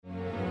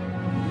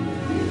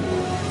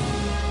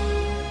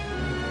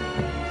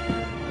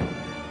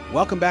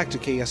Welcome back to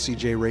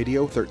KSCJ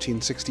Radio,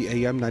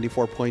 1360 AM,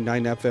 94.9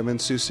 FM in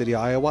Sioux City,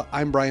 Iowa.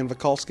 I'm Brian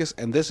Vikalskis,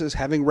 and this is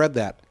Having Read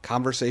That,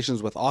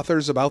 conversations with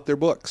authors about their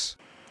books.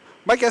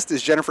 My guest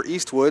is Jennifer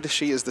Eastwood.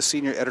 She is the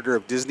senior editor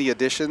of Disney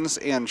Editions,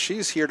 and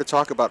she's here to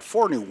talk about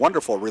 4 new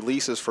wonderful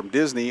releases from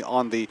Disney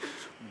on the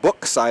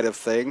book side of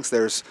things.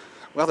 There's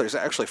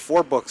actually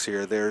 4 books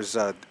here. There's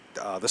The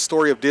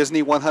Story of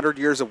Disney, 100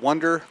 Years of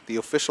Wonder, the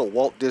official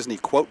Walt Disney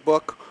quote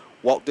book,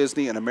 Walt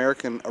Disney, an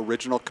American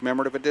Original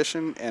Commemorative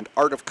Edition, and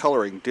Art of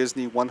Coloring,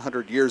 Disney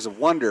 100 Years of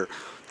Wonder.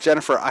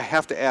 Jennifer, I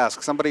have to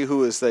ask, somebody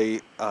who is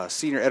the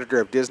senior editor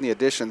of Disney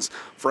Editions,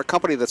 for a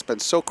company that's been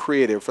so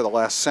creative for the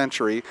last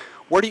century,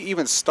 where do you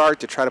even start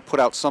to try to put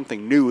out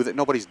something new that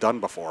nobody's done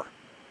before?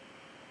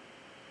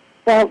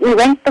 Well, we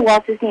went to the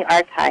Walt Disney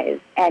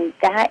Archives, and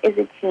that is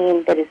a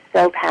team that is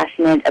so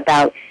passionate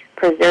about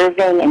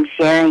preserving and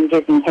sharing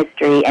Disney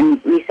history,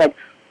 and we said,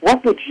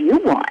 what would you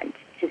want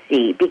to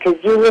see? Because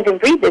you live and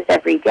breathe this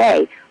every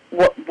day.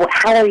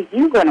 How are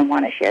you going to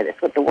want to share this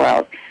with the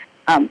world?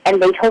 And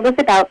they told us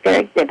about their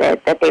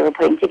exhibit that they were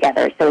putting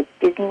together. So it's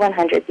Disney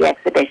 100, the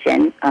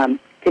exhibition. It's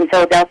in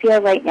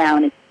Philadelphia right now,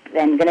 and it's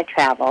then going to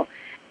travel.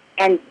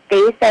 And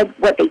they said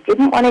what they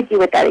didn't want to do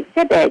with that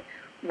exhibit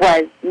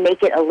was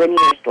make it a linear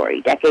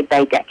story, decade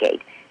by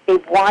decade. They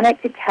wanted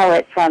to tell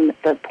it from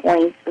the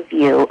point of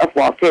view of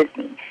Walt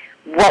Disney.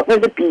 What were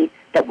the beats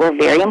that were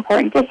very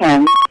important to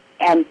him,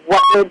 and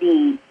what were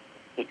the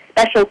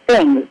special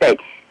things that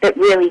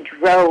really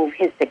drove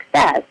his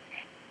success,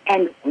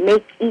 and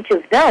make each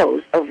of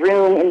those a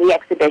room in the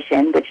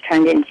exhibition, which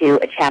turned into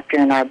a chapter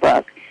in our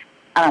book,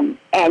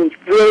 and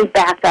really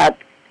back up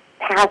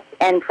past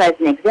and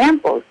present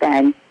examples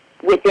then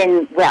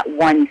within that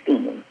one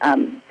theme.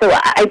 So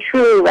I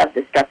truly love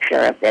the structure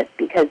of this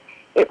because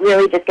it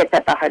really just gets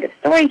at the heart of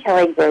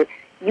storytelling, where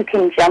you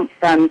can jump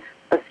from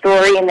a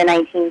story in the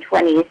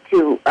 1920s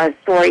to a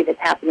story that's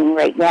happening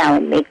right now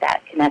and make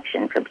that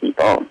connection for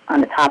people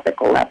on a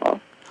topical level.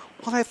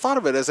 Well, I thought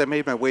of it as I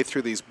made my way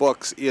through these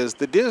books, is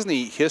the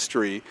Disney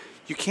history,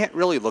 you can't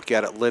really look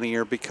at it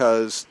linear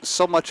because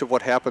so much of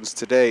what happens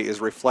today is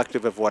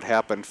reflective of what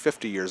happened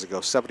 50 years ago,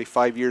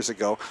 75 years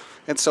ago.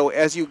 And so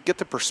as you get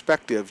the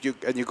perspective,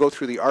 you go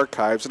through the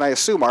archives, and I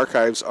assume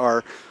archives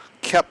are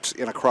kept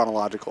in a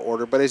chronological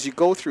order, but as you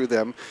go through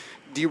them,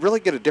 do you really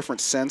get a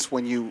different sense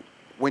when you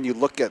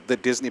look at the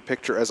Disney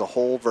picture as a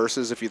whole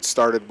versus if you'd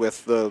started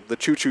with the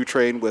choo-choo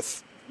train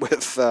with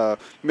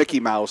Mickey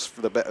Mouse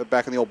for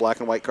back in the old black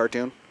and white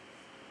cartoon?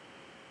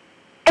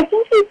 I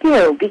think you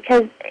do,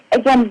 because,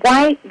 again,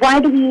 why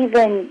do we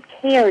even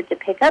care to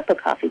pick up a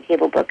coffee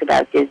table book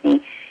about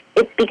Disney?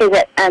 It's because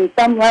on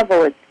some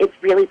level it's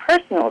really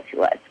personal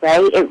to us,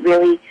 right? It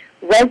really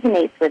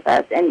resonates with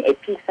us, and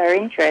it piques our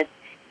interest,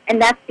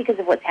 and that's because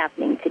of what's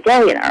happening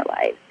today in our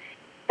lives.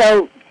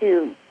 So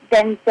to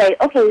then say,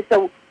 okay,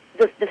 so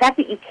the fact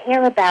that you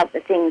care about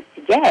the things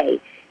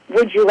today,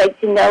 would you like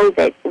to know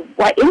that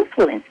what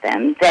influenced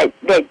them, that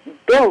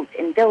built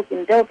and built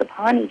and built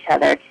upon each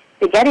other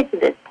to get it to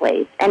this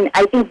place? And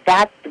I think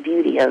that's the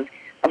beauty of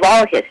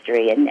all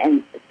history,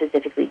 and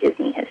specifically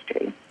Disney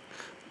history.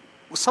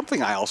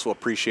 Something I also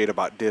appreciate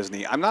about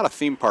Disney, I'm not a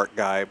theme park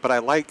guy, but I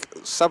like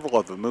several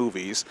of the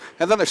movies,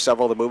 and then there's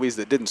several of the movies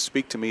that didn't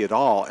speak to me at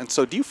all. And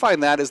so do you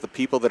find that as the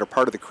people that are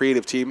part of the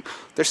creative team,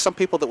 there's some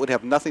people that would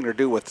have nothing to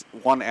do with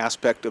one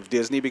aspect of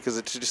Disney because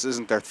it just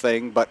isn't their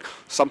thing, but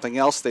something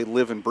else, they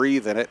live and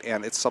breathe in it,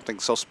 and it's something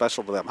so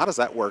special to them. How does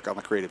that work on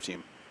the creative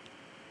team?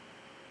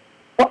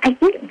 Well, I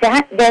think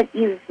that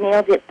you've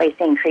nailed it by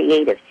saying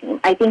creative team.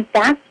 I think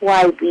that's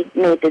why we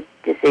made this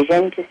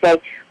decision to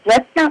say,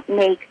 let's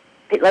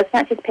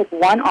not just pick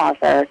one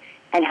author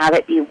and have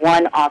it be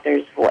one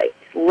author's voice.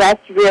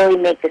 Let's really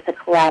make this a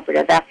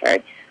collaborative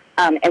effort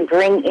and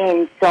bring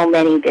in so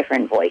many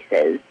different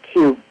voices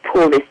to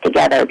pull this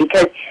together,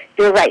 because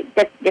you're right,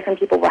 different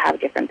people will have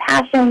different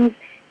passions,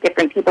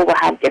 different people will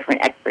have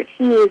different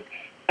expertise,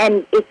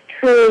 and it's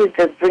truly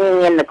the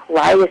bringing in the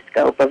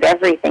kaleidoscope of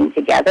everything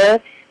together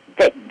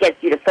that gets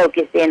you to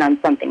focus in on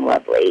something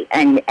lovely,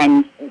 and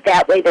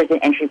that way there's an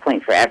entry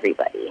point for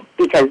everybody,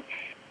 because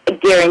I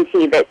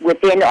guarantee that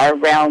within our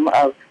realm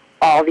of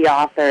all the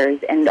authors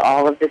and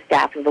all of the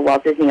staff of the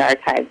Walt Disney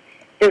Archives,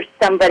 there's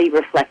somebody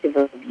reflective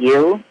of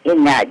you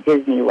in that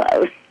Disney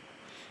love.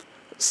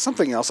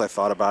 Something else I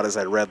thought about as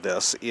I read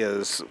this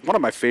is one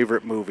of my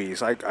favorite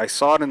movies. I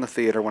saw it in the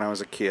theater when I was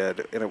a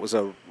kid, and it was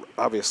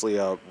obviously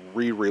a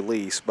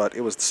re-release, but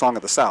it was The Song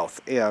of the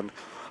South. And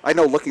I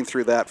know, looking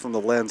through that from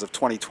the lens of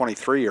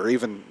 2023 or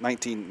even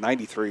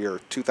 1993 or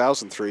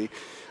 2003,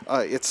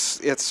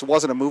 it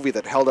wasn't a movie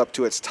that held up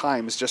to its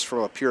times just from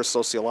a pure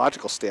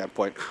sociological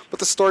standpoint. But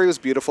the story was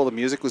beautiful, the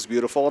music was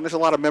beautiful, and there's a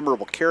lot of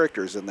memorable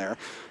characters in there.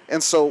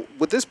 And so,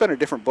 would this been a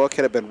different book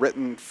had it been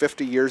written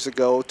 50 years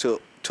ago to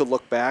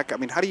look back? I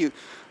mean, how do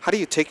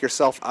you take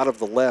yourself out of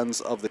the lens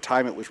of the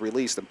time it was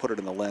released and put it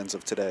in the lens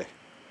of today?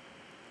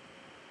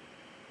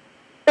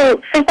 So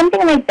for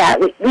something like that,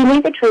 we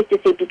made the choice to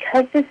say,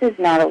 because this is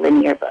not a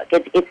linear book,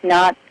 it's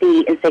not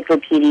the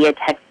encyclopedia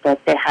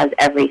textbook that has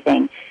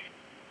everything.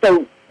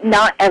 So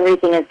not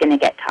everything is going to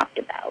get talked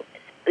about.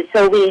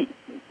 So we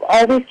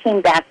always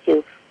came back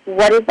to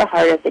what is the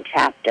heart of the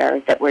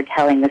chapter that we're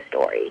telling the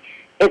story.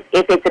 If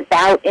it's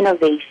about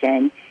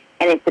innovation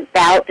and it's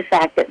about the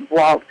fact that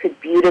Walt could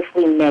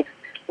beautifully mix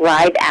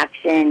live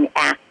action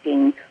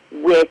acting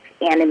with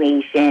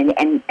animation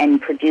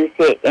and produce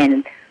it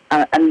in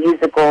a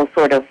musical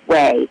sort of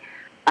way,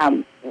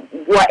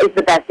 what is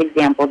the best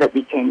example that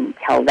we can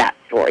tell that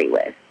story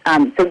with?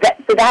 So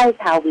that is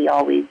how we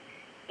always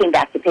came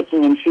back to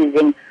picking and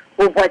choosing,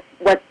 well,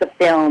 what's the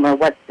film or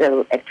what's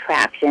the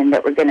attraction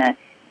that we're going to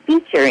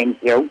feature in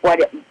here?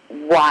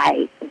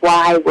 Why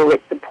will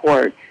it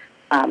support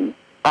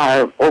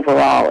our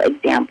overall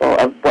example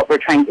of what we're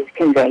trying to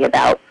convey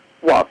about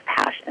Walt's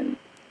passion?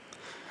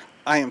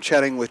 I am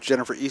chatting with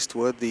Jennifer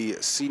Eastwood, the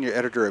senior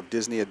editor of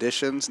Disney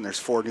Editions, and there's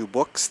 4 new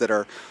books that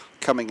are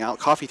coming out,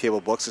 coffee table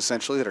books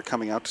essentially, that are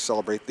coming out to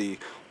celebrate the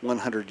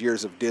 100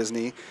 years of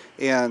Disney.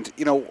 And,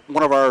 you know,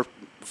 one of our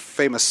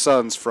famous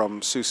sons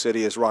from Sioux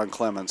City is Ron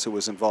Clements, who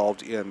was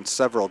involved in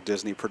several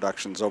Disney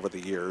productions over the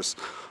years,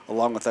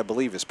 along with, I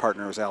believe, his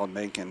partner was Alan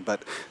Menken.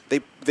 But they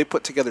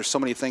put together so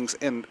many things,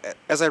 and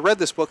as I read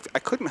this book, I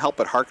couldn't help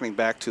but hearkening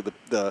back to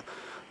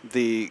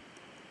the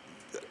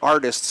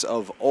artists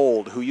of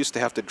old who used to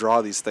have to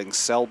draw these things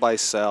cell by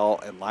cell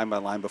and line by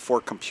line before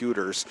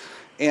computers.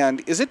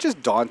 And is it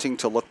just daunting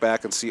to look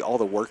back and see all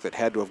the work that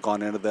had to have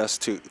gone into this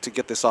to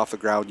get this off the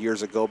ground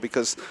years ago?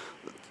 Because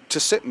to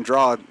sit and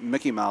draw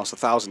Mickey Mouse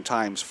 1,000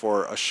 times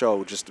for a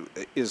show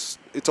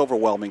it's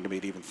overwhelming to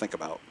me to even think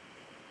about.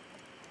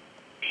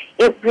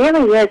 It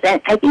really is,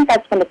 and I think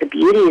that's one of the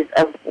beauties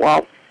of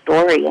Walt's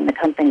story and the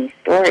company's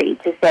story,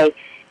 to say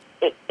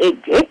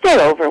it did get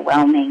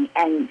overwhelming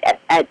and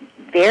at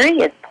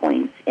various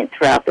points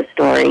throughout the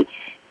story.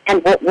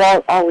 And what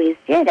Walt always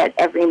did at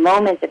every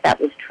moment that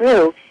was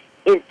true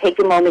is take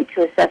a moment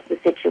to assess the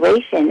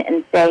situation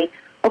and say,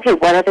 okay,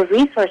 what other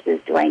resources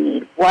do I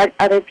need? What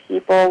other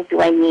people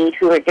do I need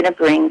who are going to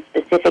bring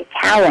specific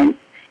talents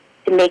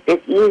to make this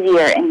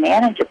easier and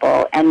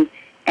manageable? And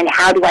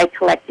how do I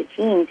collect a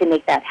team to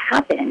make that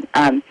happen?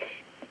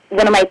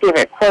 One of my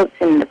favorite quotes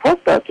in the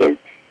quote book is,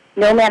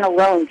 "No man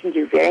alone can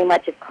do very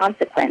much of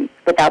consequence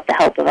without the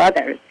help of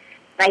others."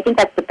 And I think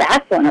that's the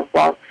backbone of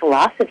Walt's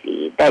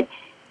philosophy, that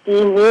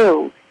he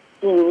knew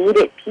he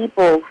needed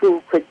people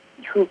who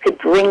could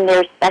bring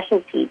their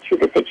specialty to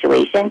the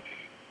situation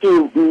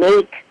to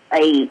make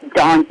a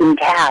daunting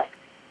task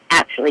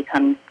actually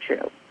come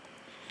true.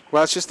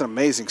 Well, it's just an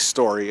amazing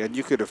story, and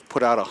you could have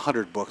put out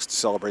 100 books to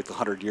celebrate the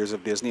 100 years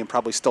of Disney and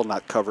probably still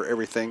not cover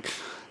everything.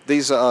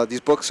 These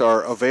books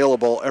are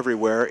available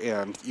everywhere,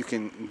 and you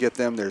can get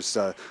them. There's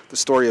the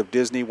Story of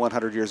Disney,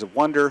 100 Years of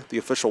Wonder, the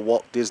official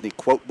Walt Disney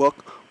Quote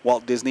Book,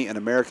 Walt Disney, an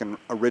American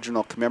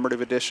Original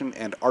Commemorative Edition,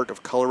 and Art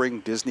of Coloring,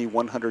 Disney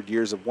 100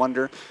 Years of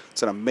Wonder.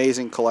 It's an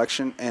amazing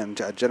collection,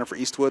 and Jennifer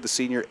Eastwood, the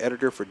senior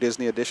editor for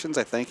Disney Editions,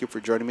 I thank you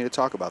for joining me to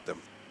talk about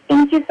them.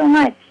 Thank you so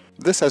much.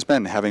 This has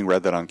been Having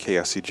Read That on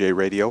KSCJ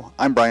Radio.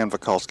 I'm Brian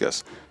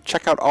Vakalskis.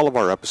 Check out all of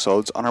our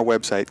episodes on our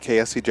website,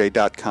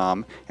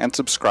 kscj.com, and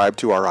subscribe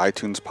to our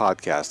iTunes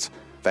podcasts.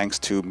 Thanks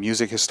to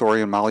music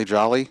historian Molly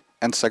Jolly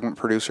and segment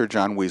producer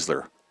John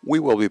Weisler. We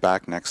will be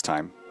back next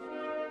time.